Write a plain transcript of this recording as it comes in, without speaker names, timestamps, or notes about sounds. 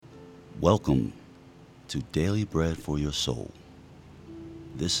Welcome to Daily Bread for Your Soul.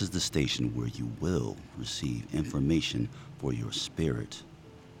 This is the station where you will receive information for your spirit,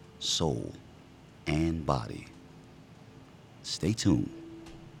 soul, and body. Stay tuned.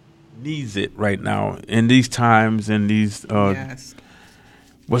 Needs it right now in these times and these Yes.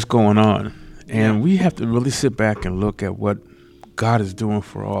 what's going on. And we have to really sit back and look at what God is doing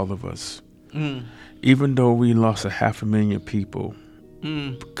for all of us. Even though we lost 500,000 people,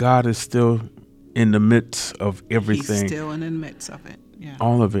 God is still in the midst of everything. He's still in the midst of it. Yeah.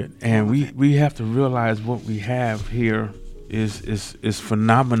 All of it. And All of it. we have to realize what we have here is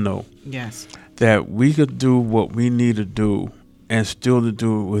phenomenal. Yes. That we could do what we need to do and still to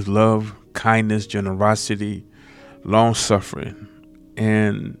do it with love, kindness, generosity, long suffering.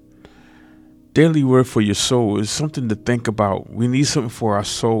 And daily word for your soul is something to think about. We need something for our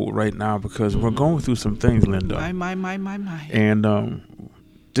soul right now because we're going through some things, Linda. My. And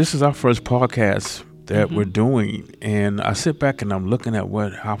this is our first podcast that we're doing. And I sit back and I'm looking at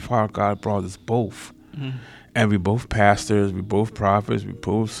how far God brought us both. And we both pastors, we both prophets, we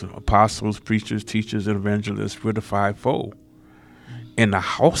both apostles, preachers, teachers, and evangelists. We're the fivefold in the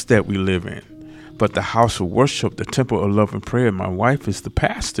house that we live in. But the house of worship, the temple of love and prayer, my wife is the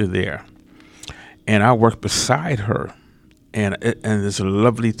pastor there. And I work beside her. And it's a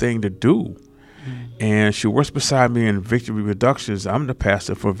lovely thing to do. And she works beside me in Victory Productions. I'm the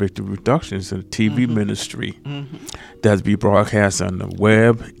pastor for Victory Productions, a TV ministry that's be broadcast on the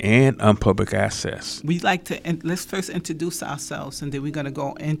web and on public access. We'd like to, let's first introduce ourselves, and then we're going to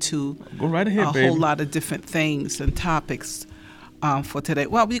go into right ahead, a baby. whole lot of different things and topics for today.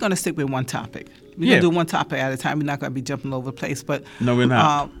 Well, we're going to stick with one topic. We're going to do one topic at a time. We're not going to be jumping all over the place. But no, we're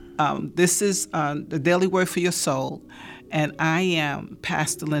not. This is the Daily Word for Your Soul. And I am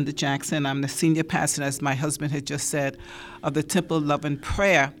Pastor Linda Jackson. I'm the senior pastor, as my husband had just said, of the Temple of Love and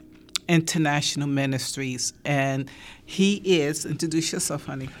Prayer International Ministries. And he is, introduce yourself,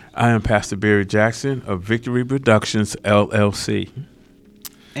 honey. I am Pastor Barry Jackson of Victory Productions, LLC.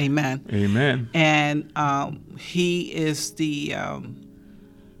 Amen. Amen. And he is the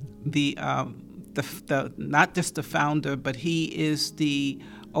not just the founder, but he is the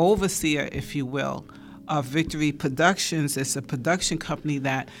overseer, if you will, of Victory Productions. It's a production company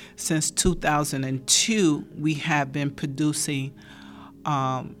that since 2002 we have been producing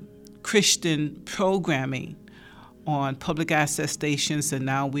Christian programming on public access stations, and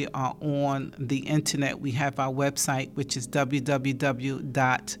now we are on the internet. We have our website, which is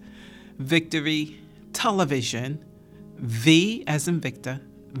www.victorytelevision, V as in Victor,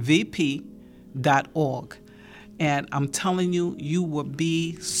 VP.org. And I'm telling you, you will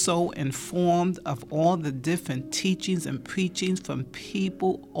be so informed of all the different teachings and preachings from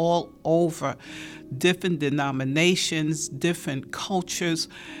people all over, different denominations, different cultures.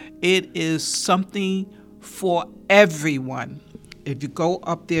 It is something for everyone. If you go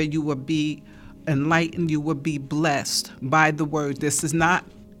up there, you will be enlightened, you will be blessed by the word. This is not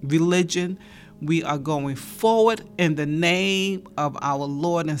religion. We are going forward in the name of our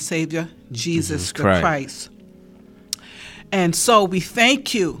Lord and Savior, Jesus the Christ. And so we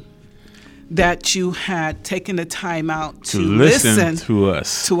thank you that you had taken the time out to listen to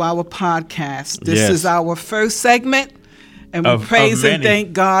us, to our podcast. This is our first segment, and we praise and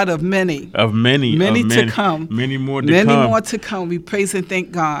thank God of many to come. Many more to many come. more to come. We praise and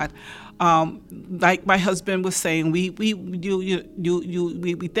thank God. Like my husband was saying, we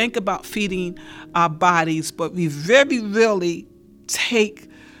think about feeding our bodies, but we very really take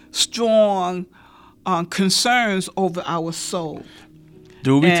strong concerns over our soul.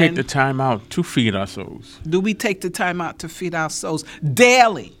 Do we take the time out to feed our souls? Do we take the time out to feed our souls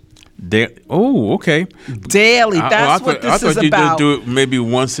daily? Okay. Daily. That's what this is about. I thought you just do it maybe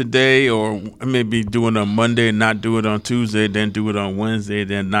once a day, or maybe do it on Monday and not do it on Tuesday, then do it on Wednesday,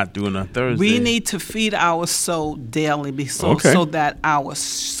 then not do it on Thursday. We need to feed our soul daily so that our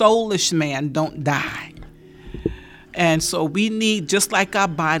soulish man don't die. And so we need, just like our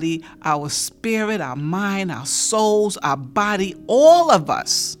body, our spirit, our mind, our souls, our body, all of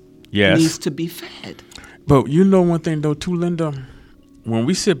us needs to be fed. But you know one thing, though, too, Linda? When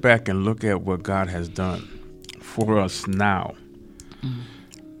we sit back and look at what God has done for us now,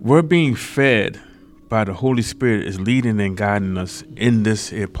 we're being fed by the Holy Spirit is leading and guiding us in this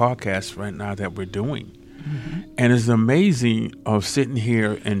podcast right now that we're doing. And it's amazing of sitting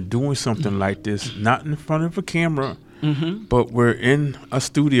here and doing something like this, not in front of a camera, but we're in a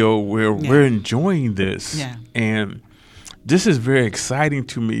studio where we're enjoying this. Yeah. And this is very exciting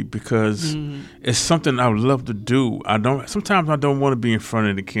to me because it's something I would love to do. Sometimes I don't want to be in front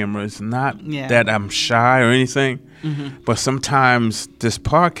of the camera. It's not that I'm shy or anything, but sometimes this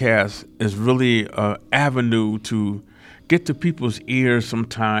podcast is really an avenue to get to people's ears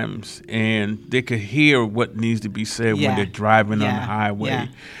sometimes, and they could hear what needs to be said when they're driving on the highway,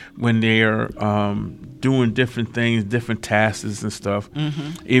 when they're doing different things, different tasks and stuff,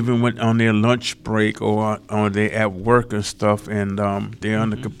 even when on their lunch break or they're at work and stuff, and they're on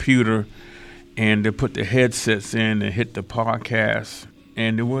the computer and they put the headsets in and hit the podcast,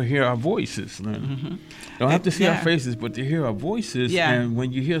 and they will hear our voices. Don't have to see our faces, but they hear our voices. And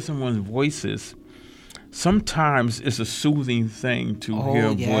when you hear someone's voices, sometimes it's a soothing thing to hear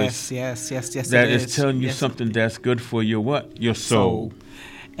a voice that is telling you something that's good for your soul.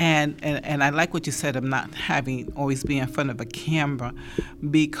 And I like what you said of not always being in front of a camera,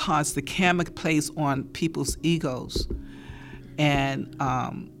 because the camera plays on people's egos. And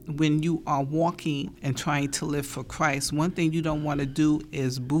when you are walking and trying to live for Christ, one thing you don't want to do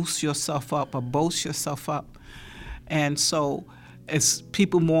is boost yourself up or boast yourself up. And so it's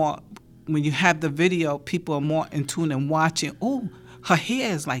people more, when you have the video, people are more in tune and watching. Oh, her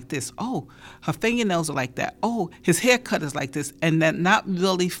hair is like this. Oh, her fingernails are like that. Oh, his haircut is like this. And they're not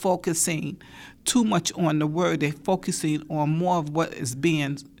really focusing too much on the word. They're focusing on more of what is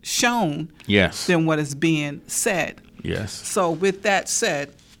being shown than what is being said. Yes. So with that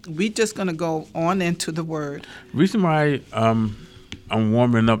said, we're just going to go on into the word. Reason why I'm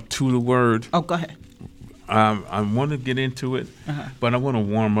warming up to the word. Oh, go ahead. I want to get into it, but I want to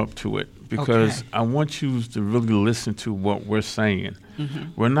warm up to it because I want you to really listen to what we're saying.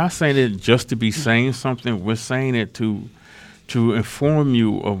 We're not saying it just to be saying something. We're saying it to inform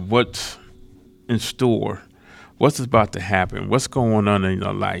you of what's in store, what's about to happen, what's going on in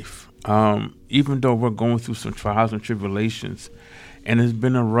your life. Even though we're going through some trials and tribulations, and it's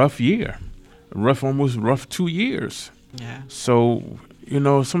been a rough year, almost rough 2 years. Yeah. So,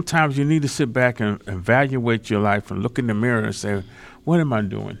 sometimes you need to sit back and evaluate your life and look in the mirror and say, what am I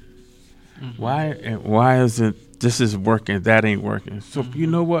doing? Why is it this is working, that ain't working? So you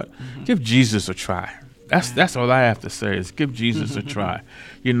know what? Give Jesus a try. That's all I have to say is give Jesus a try.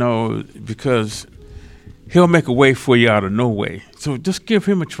 Because he'll make a way for you out of no way. So just give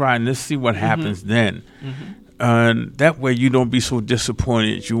him a try and let's see what happens then. And that way you don't be so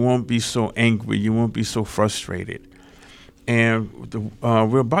disappointed. You won't be so angry. You won't be so frustrated. And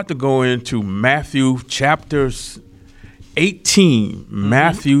we're about to go into Matthew chapter 18.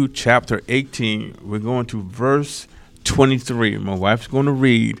 Matthew chapter 18. We're going to verse 23. My wife's going to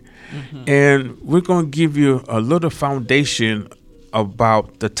read. And we're going to give you a little foundation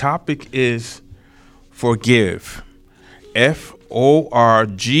about the topic is forgive. Forgave.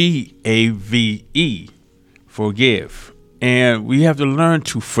 Forgive. And we have to learn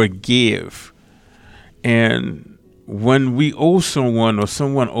to forgive. And when we owe someone or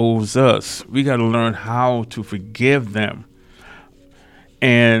someone owes us, we got to learn how to forgive them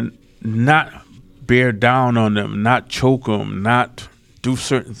and not bear down on them, not choke them, not do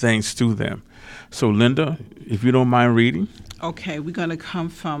certain things to them. So, Linda, if you don't mind reading. Okay, we're going to come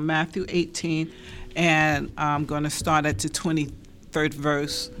from Matthew 18, and I'm going to start at the 23rd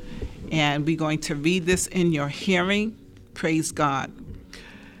verse, and we're going to read this in your hearing. Praise God.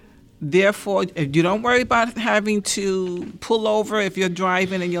 Therefore, if you don't worry about having to pull over if you're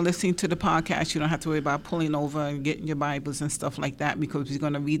driving and you're listening to the podcast, you don't have to worry about pulling over and getting your Bibles and stuff like that, because we're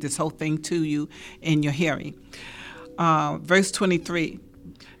going to read this whole thing to you in your hearing. Verse 23,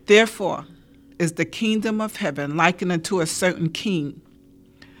 therefore is the kingdom of heaven likened unto a certain king,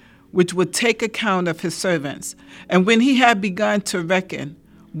 which would take account of his servants. And when he had begun to reckon,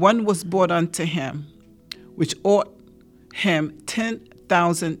 one was brought unto him, which ought him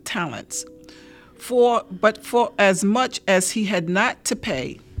 10,000 talents. But for as much as he had not to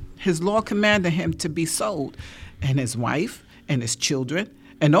pay, his Lord commanded him to be sold, and his wife, and his children,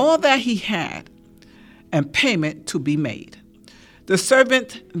 and all that he had, and payment to be made. The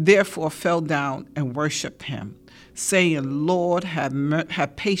servant therefore fell down and worshipped him, saying, Lord,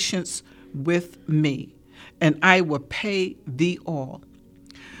 have patience with me, and I will pay thee all.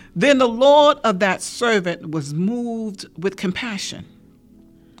 Then the Lord of that servant was moved with compassion,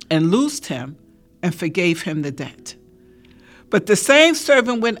 and loosed him, and forgave him the debt. But the same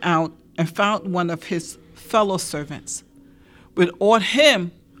servant went out and found one of his fellow servants, which owed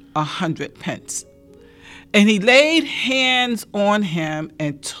him 100 pence. And he laid hands on him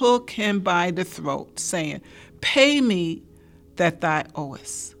and took him by the throat, saying, Pay me that thou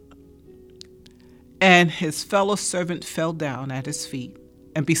owest. And his fellow servant fell down at his feet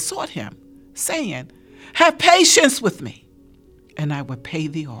and besought him, saying, Have patience with me, and I would pay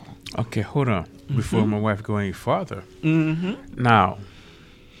thee all. Okay, hold on. Before my wife go any farther. Mm-hmm. Now,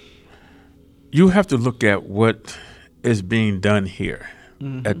 you have to look at what is being done here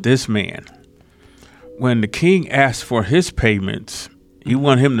at this man. When the king asked for his payments, he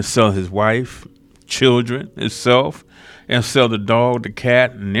wanted him to sell his wife, children, himself, and sell the dog, the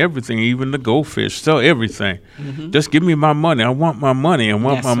cat, and everything, even the goldfish, sell everything. Just give me my money. I want my money. I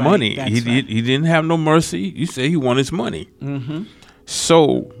want my money. He didn't have no mercy. He said he wanted his money.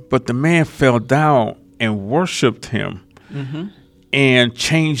 So, but the man fell down and worshiped him and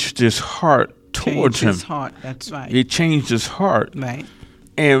changed his heart towards him. His heart, that's right. He changed his heart. Right.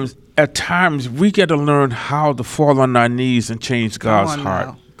 And at times, we got to learn how to fall on our knees and change God's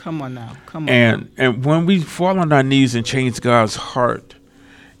heart. Come on now. And when we fall on our knees and change God's heart,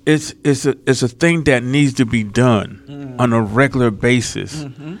 it's a thing that needs to be done on a regular basis.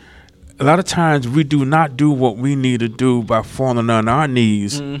 A lot of times we do not do what we need to do by falling on our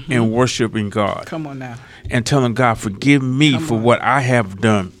knees and worshiping God. Come on now. And telling God, forgive me for what I have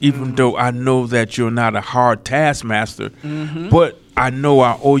done, even though I know that you're not a hard taskmaster, but I know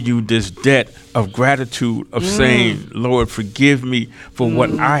I owe you this debt of gratitude of saying, Lord, forgive me for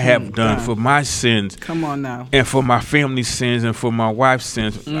what I have done, for my sins. Come on now. And for my family's sins and for my wife's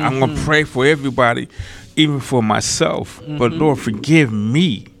sins. I'm going to pray for everybody, even for myself. But Lord, forgive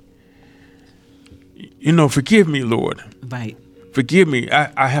me. You know, forgive me, Lord. Right. Forgive me.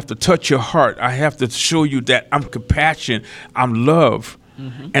 I have to touch your heart. I have to show you that I'm compassion. I'm love.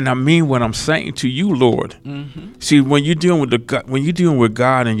 And I mean what I'm saying to you, Lord. See, when you're dealing with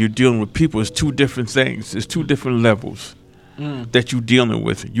God and you're dealing with people, it's two different things. It's two different levels that you're dealing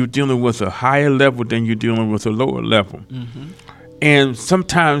with. You're dealing with a higher level than you're dealing with a lower level. And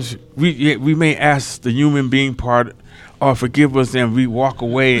sometimes we may ask the human being part, "Oh, forgive us," and we walk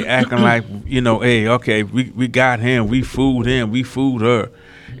away acting like, hey, okay, we got him, we fooled him, we fooled her,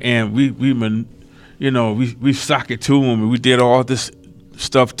 and we sock it to him, and we did all this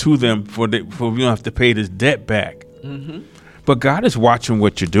stuff to them for we don't have to pay this debt back. But God is watching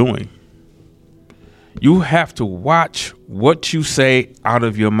what you're doing. You have to watch what you say out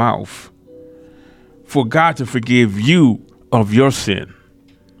of your mouth for God to forgive you of your sin.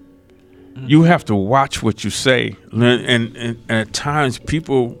 You have to watch what you say. And at times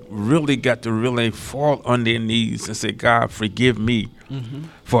people really got to really fall on their knees and say, God, forgive me,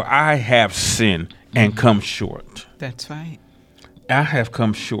 for I have sinned and come short. That's right. I have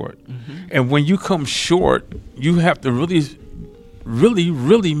come short. And when you come short, you have to really, really,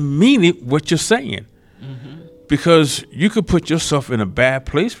 really mean it, what you're saying. Because you could put yourself in a bad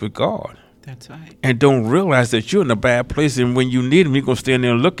place with God. That's right. And don't realize that you're in a bad place. And when you need him, he's going to stand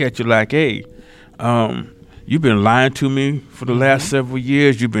there and look at you like, hey, you've been lying to me for the last several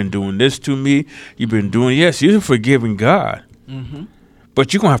years. You've been doing this to me. You've been doing, yes, you're forgiving God.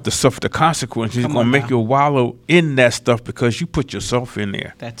 But you're going to have to suffer the consequences. He's going to make you wallow in that stuff because you put yourself in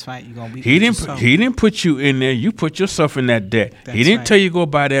there. That's right. You're going to be He didn't put you in there. You put yourself in that debt. He didn't tell you to go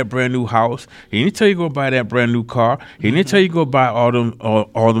buy that brand new house. He didn't tell you to go buy that brand new car. He didn't tell you to go buy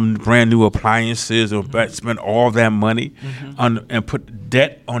all them brand new appliances or spend all that money and put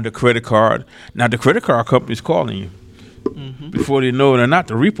debt on the credit card. Now, the credit card company's calling you. Before they know it or not,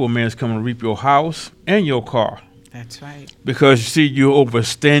 the repo man's coming to reap your house and your car. That's right. Because, you see, you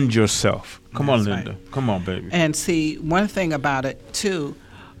overextend yourself. Come on, Linda. Right. Come on, baby. And see, one thing about it, too,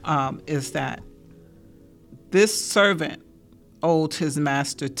 is that this servant owed his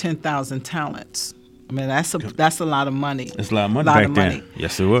master 10,000 talents. I mean, that's a lot of money. It's a lot of money back then.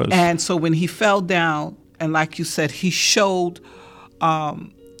 Yes, it was. And so when he fell down, and like you said, he showed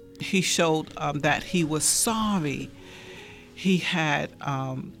that he was sorry. He had...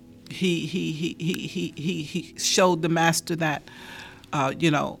 He showed the master that,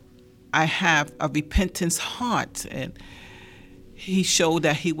 I have a repentance heart, and he showed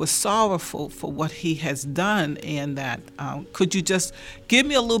that he was sorrowful for what he has done, and that could you just give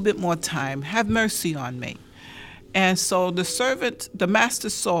me a little bit more time, have mercy on me. And so the master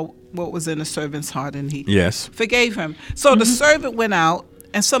saw what was in the servant's heart, and he forgave him. So the servant went out,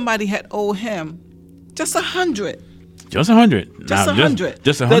 and somebody had owed him just 100. Just 100. Just 100.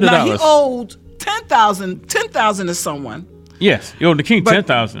 Just $100. Now he owed 10,000 to someone. Yes, he owed the king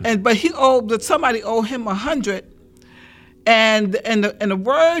 10,000. But somebody owed him 100, and the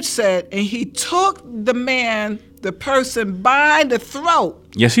word said, and he took the person by the throat.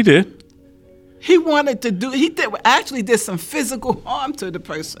 Yes, he did. He actually did some physical harm to the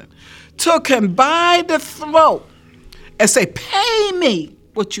person. Took him by the throat and say, "Pay me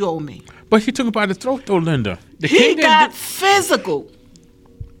what you owe me." But he took him by the throat, though, Linda. He got physical.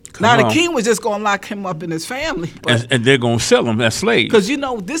 Now, the king was just going to lock him up in his family. And they're going to sell him as slaves. Because,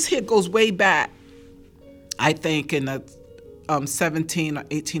 this here goes way back, I think, in the 17 or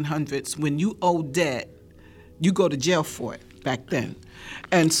 1800s. When you owe debt, you go to jail for it back then.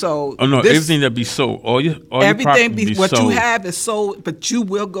 And so... Oh, no, everything that be sold. All your everything be what sold. You have is sold, but you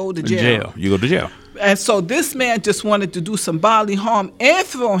will go to jail. You go to jail. And so this man just wanted to do some bodily harm and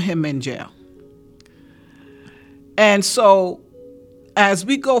throw him in jail. And so... as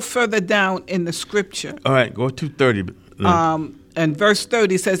we go further down in the scripture, all right, go to 30. And verse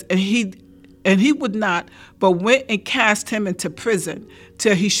 30 says, and he would not, but went and cast him into prison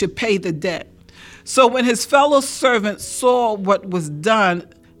till he should pay the debt. So when his fellow servants saw what was done,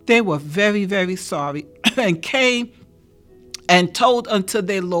 they were very, very sorry, and came and told unto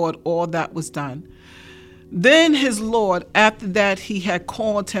their Lord all that was done. Then his Lord, after that he had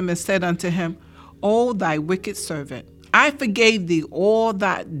called him and said unto him, O thy wicked servant, I forgave thee all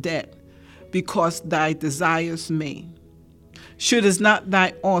that debt, because thy desires me. Shouldest not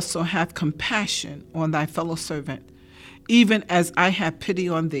thou also have compassion on thy fellow servant, even as I have pity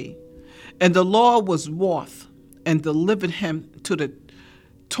on thee? And the Lord was wroth, and delivered him to the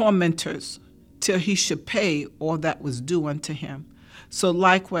tormentors, till he should pay all that was due unto him. So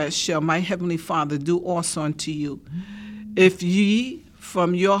likewise shall my heavenly Father do also unto you, if ye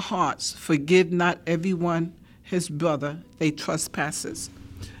from your hearts forgive not every one his brother they trespasses.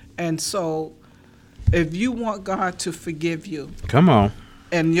 And so if you want God to forgive you, come on,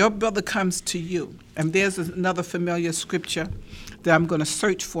 and your brother comes to you, and there's another familiar scripture that I'm going to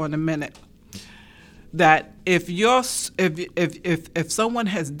search for in a minute, that if someone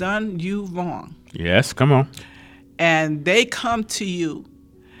has done you wrong, yes, come on, and they come to you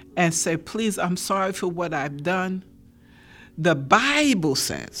and say, please, I'm sorry for what I've done, the Bible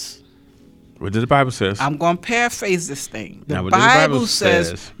says, what did the Bible says? I'm going to paraphrase this thing. The Bible Bible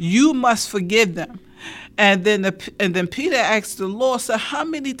says you must forgive them. And then Peter asked the Lord, said, how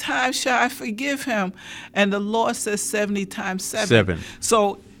many times shall I forgive him? And the Lord says 70 times 7.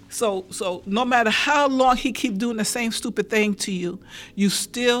 So no matter how long he keep doing the same stupid thing to you, you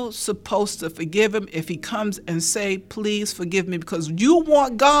still supposed to forgive him if he comes and say, please forgive me, because you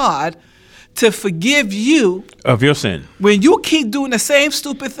want God to forgive you of your sin. When you keep doing the same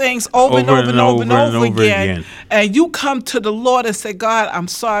stupid things over and over again, and you come to the Lord and say, God, I'm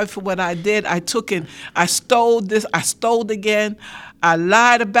sorry for what I did. I took it. I stole this. I stole again. I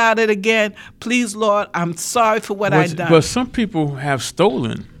lied about it again. Please, Lord, I'm sorry for what I done. But some people have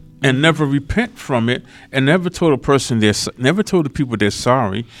stolen and never repent from it, and never told the people they're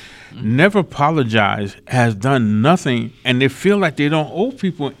sorry, never apologized, has done nothing, and they feel like they don't owe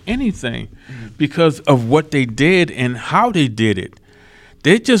people anything because of what they did and how they did it.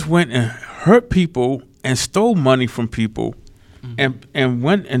 They just went and hurt people and stole money from people and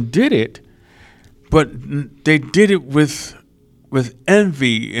went and did it, but they did it with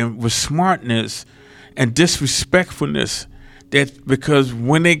envy and with smartness and disrespectfulness. That because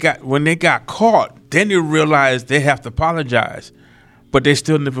when they got caught, then they realized they have to apologize, but they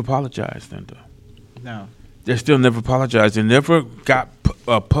still never apologized. Linda. No, they still never apologized. They never got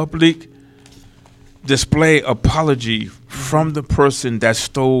a public display apology from the person that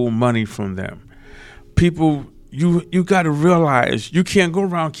stole money from them. People, you got to realize you can't go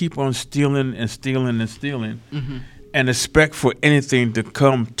around keep on stealing and stealing and stealing, and expect for anything to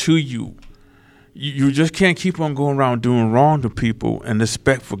come to you. You just can't keep on going around doing wrong to people and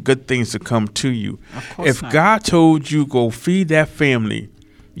expect for good things to come to you. If not. God told you go feed that family,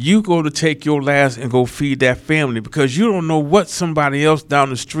 you go to take your last and go feed that family, because you don't know what somebody else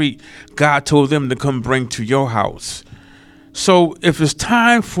down the street God told them to come bring to your house. So if it's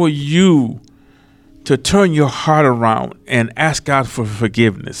time for you to turn your heart around and ask God for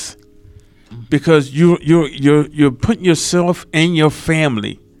forgiveness, because you're putting yourself and your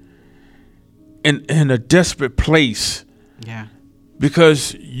family in a desperate place. Yeah.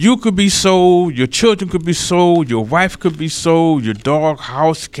 Because you could be sold, your children could be sold, your wife could be sold, your dog,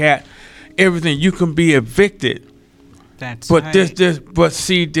 house, cat, everything. You can be evicted. That's right.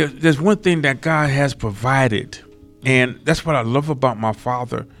 There's one thing that God has provided, and that's what I love about my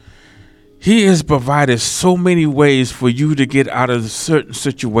Father. He has provided so many ways for you to get out of certain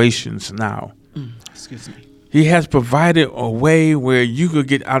situations now. Excuse me. He has provided a way where you could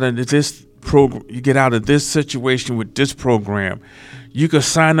get out of this program. You get out of this situation with this program. You could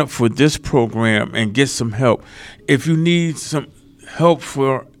sign up for this program and get some help. If you need some help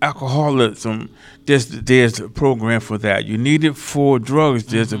for alcoholism, there's a program for that. You need it for drugs,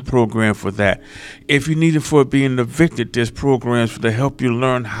 there's a program for that. If you need it for being evicted, there's programs to help you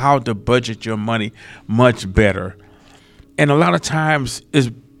learn how to budget your money much better. And a lot of times it's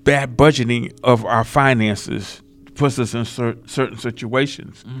bad budgeting of our finances puts us in certain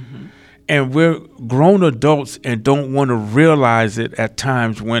situations. Mm-hmm. And we're grown adults and don't want to realize it at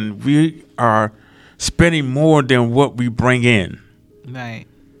times when we are spending more than what we bring in. Right.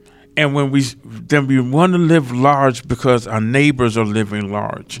 And when we want to live large because our neighbors are living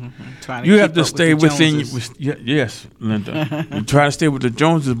large. Mm-hmm. You have to stay within. Yes, Linda. You try to stay with the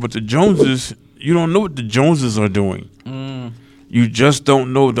Joneses, but the Joneses, you don't know what the Joneses are doing. Mm. You just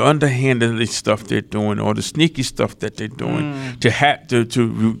don't know the underhanded stuff they're doing or the sneaky stuff that they're doing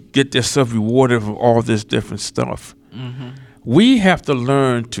to get themselves rewarded for all this different stuff. Mm-hmm. We have to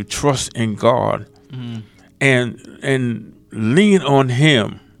learn to trust in God and lean on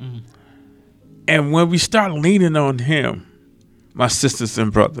Him. And when we start leaning on Him, my sisters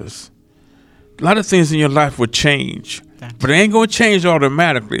and brothers, a lot of things in your life will change. But it ain't going to change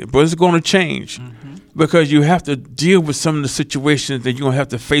automatically, but it's going to change. Mm-hmm. Because you have to deal with some of the situations that you're going to have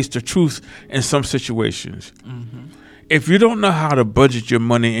to face the truth in some situations. Mm-hmm. If you don't know how to budget your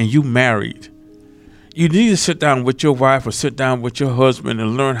money and you married, you need to sit down with your wife or sit down with your husband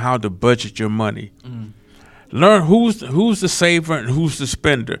and learn how to budget your money. Mm. Learn who's the saver and who's the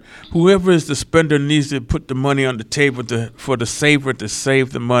spender. Whoever is the spender needs to put the money on the table for the saver to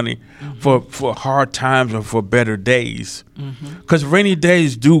save the money for hard times or for better days. Because rainy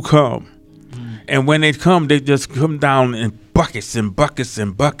days do come. And when they come, they just come down in buckets and buckets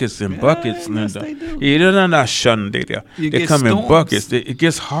and buckets and buckets, Linda. They come in buckets. It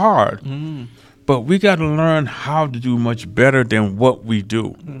gets hard. But we got to learn how to do much better than what we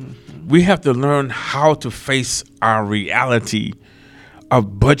do. We have to learn how to face our reality of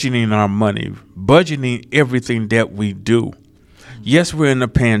budgeting our money, budgeting everything that we do. Yes, we're in a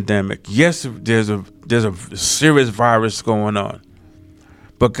pandemic. Yes, there's a serious virus going on.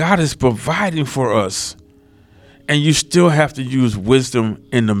 But God is providing for us. And you still have to use wisdom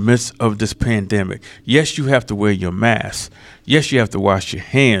in the midst of this pandemic. Yes, you have to wear your mask. Yes, you have to wash your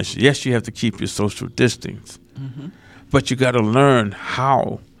hands. Yes, you have to keep your social distance. Mm-hmm. But you got to learn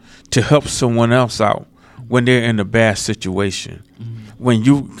how to help someone else out when they're in a bad situation. Mm-hmm. When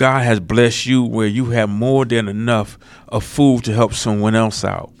God has blessed you where you have more than enough of food to help someone else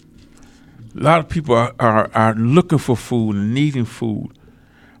out. A lot of people are looking for food and needing food.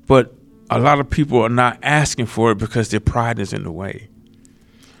 But a lot of people are not asking for it because their pride is in the way.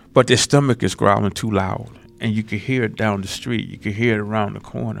 But their stomach is growling too loud. And you can hear it down the street. You can hear it around the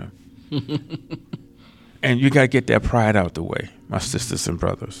corner. And you got to get that pride out the way, my sisters and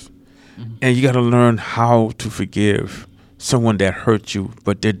brothers. Mm-hmm. And you got to learn how to forgive someone that hurt you,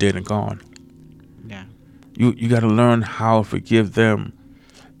 but they're dead and gone. Yeah. You got to learn how to forgive them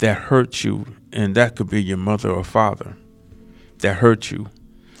that hurt you. And that could be your mother or father that hurt you.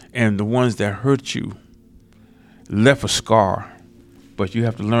 And the ones that hurt you left a scar, but you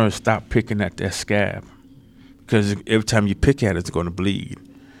have to learn to stop picking at that scab, because every time you pick at it, it's going to bleed.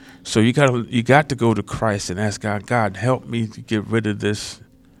 So you got to go to Christ and ask God, God, help me to get rid of this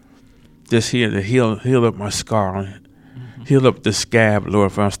here, to heal up my scar, heal up the scab,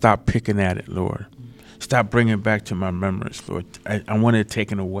 Lord. If I stop picking at it, Lord, stop bringing it back to my memories, Lord. I want it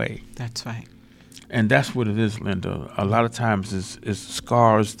taken away. That's right. And that's what it is, Linda. A lot of times it's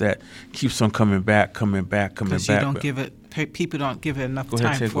scars that keeps on coming back. Because people don't give it enough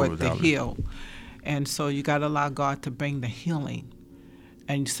time for it to heal. And so you got to allow God to bring the healing.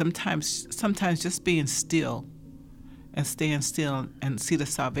 And sometimes just being still and staying still and see the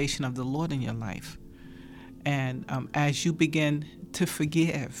salvation of the Lord in your life. And as you begin to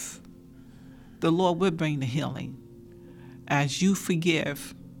forgive, the Lord will bring the healing. As you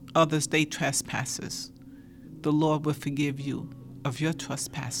forgive others their trespasses, the Lord will forgive you of your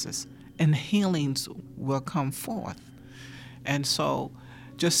trespasses, and healings will come forth. And so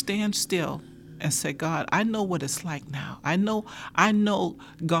just stand still and say, God, I know what it's like now. I know,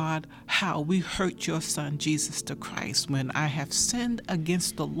 God, how we hurt your Son, Jesus the Christ, when I have sinned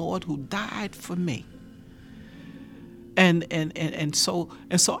against the Lord who died for me. And so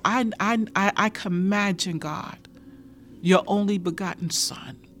I can imagine, God, your only begotten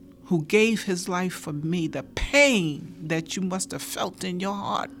Son, who gave his life for me, the pain that you must have felt in your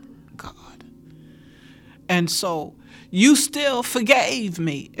heart, God. And so you still forgave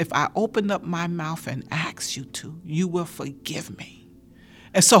me. If I opened up my mouth and asked you to, you will forgive me.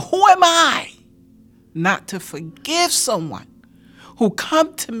 And so who am I not to forgive someone who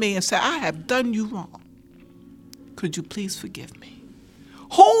come to me and say, I have done you wrong. Could you please forgive me?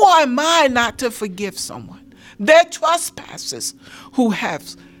 Who am I not to forgive someone their trespasses who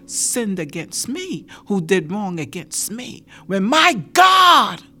have sinned against me, who did wrong against me, when my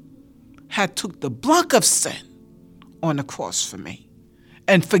God had took the brunt of sin on the cross for me?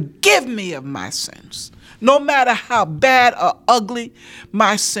 and forgive me of my sins. No matter how bad or ugly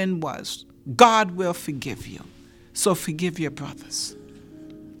my sin was, God will forgive you. So forgive your brothers.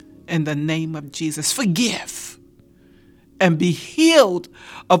 In the name of Jesus, forgive and be healed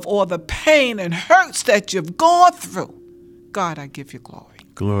of all the pain and hurts that you've gone through. God, I give you glory.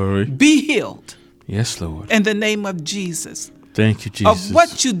 Glory. Be healed. Yes, Lord. In the name of Jesus. Thank you, Jesus. Of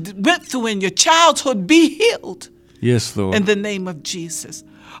what you went through in your childhood, be healed. Yes, Lord. In the name of Jesus.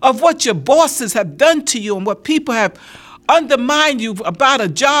 Of what your bosses have done to you and what people have undermined you about a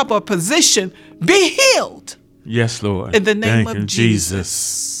job or position, be healed. Yes, Lord. In the name Thank of you,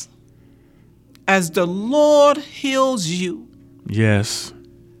 Jesus. As the Lord heals you, yes,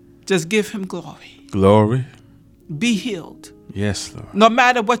 just give him glory. Glory. Be healed. Yes, Lord. No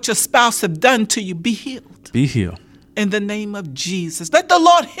matter what your spouse have done to you, be healed. Be healed. In the name of Jesus. Let the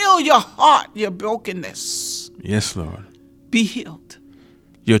Lord heal your heart, your brokenness. Yes, Lord. Be healed.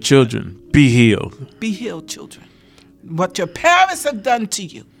 Your children, be healed. Be healed, children. What your parents have done to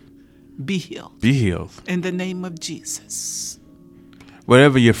you, be healed. Be healed. In the name of Jesus.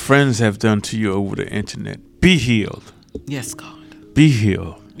 Whatever your friends have done to you over the internet, be healed. Yes, God. Be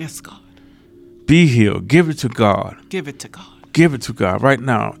healed. Yes, God. Be healed. Give it to God. Give it to God. Give it to God right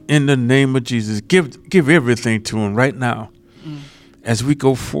now. In the name of Jesus, give everything to him right now. As we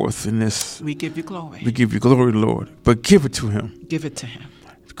go forth in this, we give you glory. We give you glory, Lord. But give it to him. Give it to him.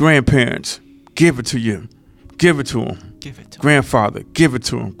 Grandparents, give it to you. Give it to him. Give it to him. Grandfather, give it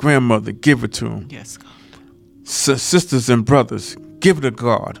to him. Grandmother, give it to him. Yes, God. Sisters and brothers, give it to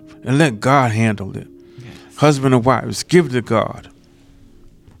God and let God handle it. Yes. Husband and wives, give it to God.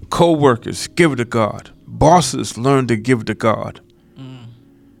 Co-workers, give it to God. Bosses, learn to give it to God.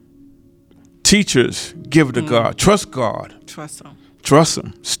 Teachers, give it to God. Trust God. Trust him. Trust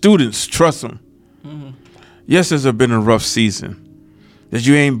him. Students, trust him. Yes, there's been a rough season. That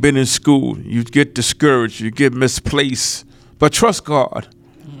you ain't been in school. You get discouraged. You get misplaced. But trust God.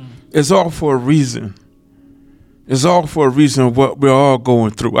 It's all for a reason. It's all for a reason of what we're all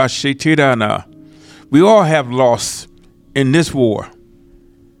going through. We all have lost in this war.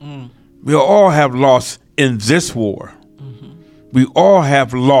 We all have lost in this war. We all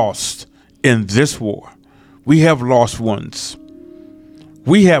have lost in this war. We have lost ones.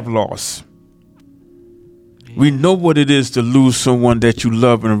 We have lost. We know what it is to lose someone that you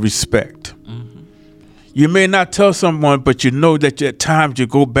love and respect. You may not tell someone, but you know that at times you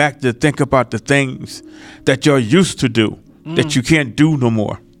go back to think about the things that you're used to do, that you can't do no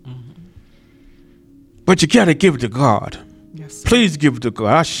more. But you got to give it to God. Yes. Please give it to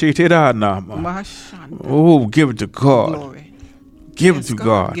God. I shake it out now. Oh, give it to God. Glory. Give Yes, it to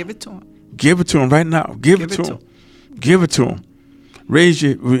God. Give it to him. Give it to him right now. Give it to him. Give it to him.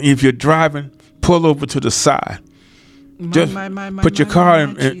 If you're driving, pull over to the side. Just put your car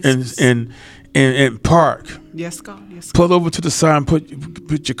in park. Yes, God. Yes, God. Pull over to the side and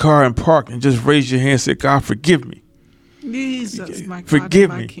put your car in park and just raise your hand and say, God, forgive me. Jesus, my God,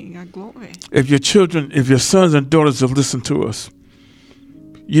 forgive and me. my King, I glory. If your children, if your sons and daughters have listened to us,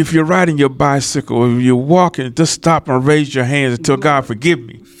 if you're riding your bicycle or you're walking, just stop and raise your hands and tell God, forgive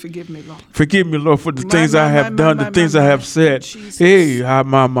me. Forgive me, Lord. Forgive me, Lord, for the things I have done, the things I have said. Jesus. Hey,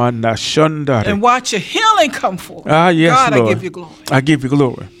 And watch your healing come forth. Yes, God, Lord. I give you glory. I give you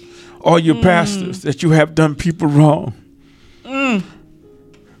glory. All your pastors that you have done people wrong,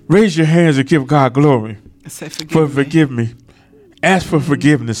 raise your hands and give God glory. Say, forgive me. Ask for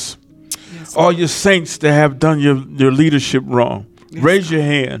forgiveness. Yes, all your saints that have done your leadership wrong, yes, raise God. your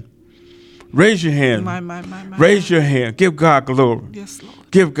hand. Raise your hand. Raise your hand. Give God glory. Yes, Lord.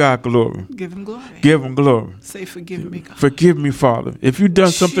 Give God glory. Give him glory. Give him glory. Say, forgive me, God. Forgive me, Father. If you've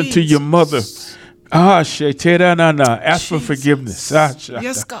done something to your mother, ask for forgiveness.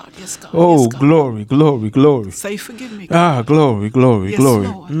 Yes, God. Yes, God. Oh, yes, God. glory, glory, glory. Say, forgive me, God. Glory, glory, Yes, glory.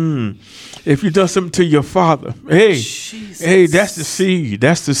 Lord. If you've done something to your father, hey, Jesus. hey, that's the seed.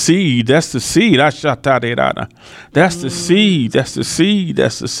 That's the seed. That's the seed. That's the seed. That's the seed.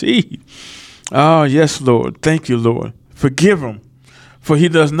 That's the seed. Oh, yes, Lord. Thank you, Lord. Forgive him, for he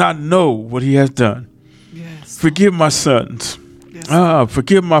does not know what he has done. Yes. Forgive my sons. Yes.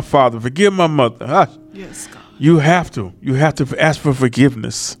 Forgive my father. Forgive my mother. Yes, God. You have to ask for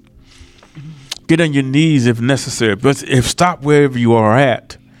forgiveness. Get on your knees if necessary, but stop wherever you are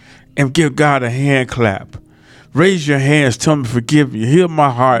at and give God a hand clap. Raise your hands. Tell him to forgive me. Heal my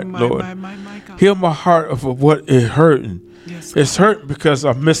heart, Lord. My God. Heal my heart of what is hurting. Yes, it's hurting because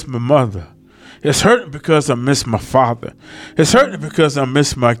I miss my mother. It's hurting because I miss my father. It's hurting because I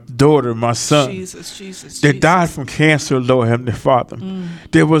miss my daughter, my son. Jesus. They died from cancer, Lord Heavenly Father.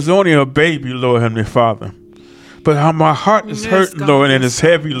 There was only a baby, Lord Heavenly Father. But how my heart is Yes, hurting, God, Lord, and yes, it's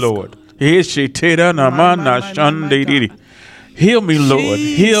heavy, God, yes, Lord. God. Heal me, Lord.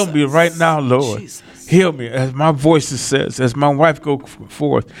 Heal me right Jesus. now, Lord. Jesus. Heal me, as my voice says, as my wife go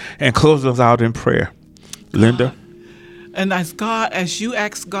forth and close us out in prayer. Linda. And as you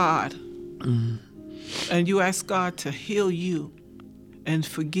ask God, and you ask God to heal you and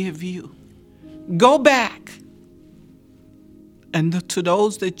forgive you, go back and to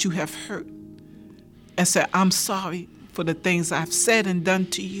those that you have hurt and say, I'm sorry for the things I've said and done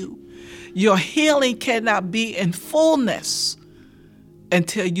to you. Your healing cannot be in fullness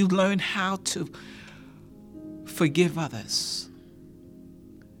until you learn how to forgive others.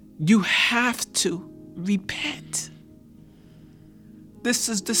 You have to repent. This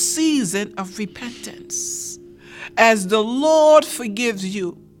is the season of repentance. As the Lord forgives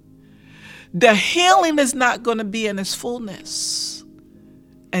you, the healing is not going to be in its fullness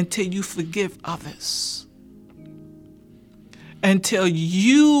until you forgive others. Until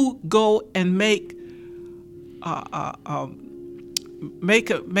you go and make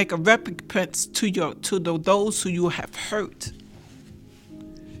a recompense to those who you have hurt.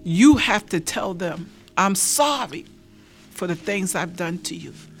 You have to tell them, I'm sorry for the things I've done to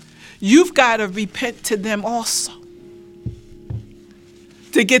you. You've got to repent to them also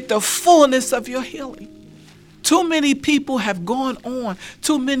to get the fullness of your healing. Too many people have gone on.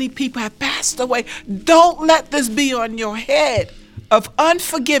 Too many people have passed away. Don't let this be on your head of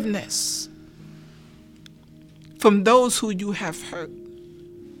unforgiveness from those who you have hurt,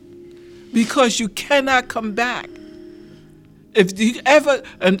 because you cannot come back. If you ever,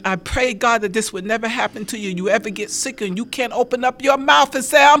 and I pray, God, that this would never happen to you, you ever get sick and you can't open up your mouth and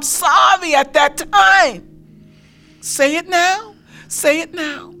say, I'm sorry at that time. Say it now. Say it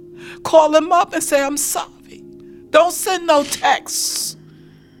now. Call him up and say, I'm sorry. Don't send no texts,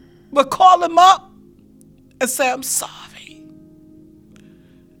 but call him up and say, I'm sorry.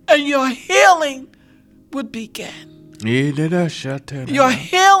 And your healing would begin. Your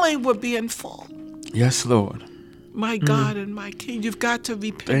healing would be in full. Yes, Lord. My God and my King, you've got to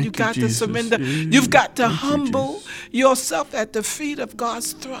repent. You've got to surrender. You've got to humble yourself at the feet of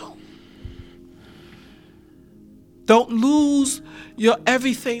God's throne. Don't lose your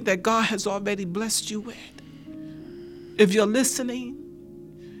everything that God has already blessed you with. If you're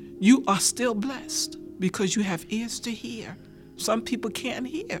listening, you are still blessed because you have ears to hear. Some people can't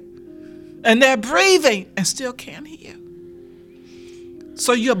hear. And they're breathing and still can't hear.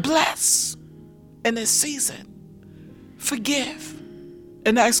 So you're blessed in this season. Forgive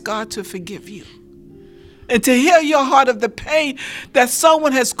and ask God to forgive you. And to heal your heart of the pain that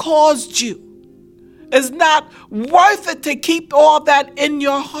someone has caused you. It's not worth it to keep all that in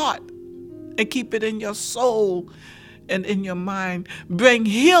your heart and keep it in your soul and in your mind. Bring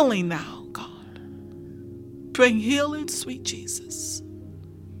healing now, God. Bring healing, sweet Jesus.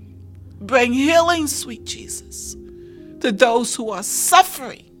 Bring healing, sweet Jesus, to those who are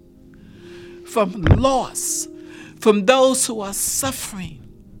suffering from loss, from those who are suffering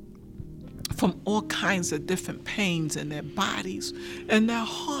from all kinds of different pains in their bodies, in their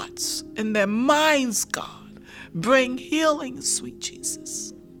hearts, in their minds, God. Bring healing, sweet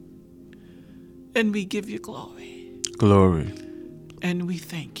Jesus. And we give you glory. Glory. And we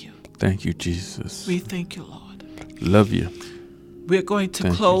thank you. Thank you, Jesus. We thank you, Lord. Love you. We're going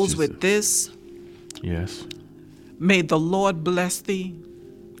to close with this. Yes. May the Lord bless thee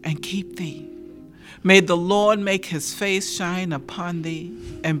and keep thee. May the Lord make his face shine upon thee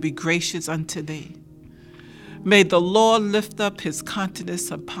and be gracious unto thee. May the Lord lift up his countenance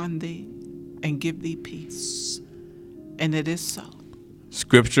upon thee and give thee peace. And it is so.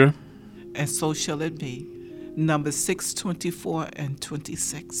 Scripture. And so shall it be. Numbers 6:24 and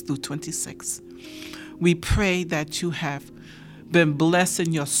 26 through 26. We pray that you have been blessed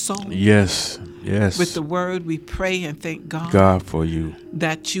in your soul. Yes, yes. With the word, we pray and thank God for you.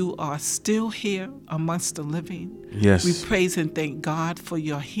 That you are still here amongst the living. Yes. We praise and thank God for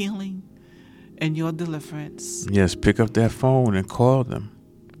your healing and your deliverance. Yes, pick up that phone and call them.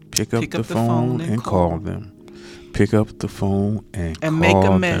 Pick up the phone and call them. Pick up the phone and call make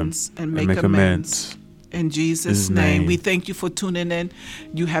them. amends. And make amends. In Jesus' name. We thank you for tuning in.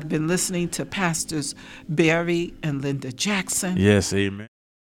 You have been listening to Pastors Barry and Linda Jackson. Yes, amen.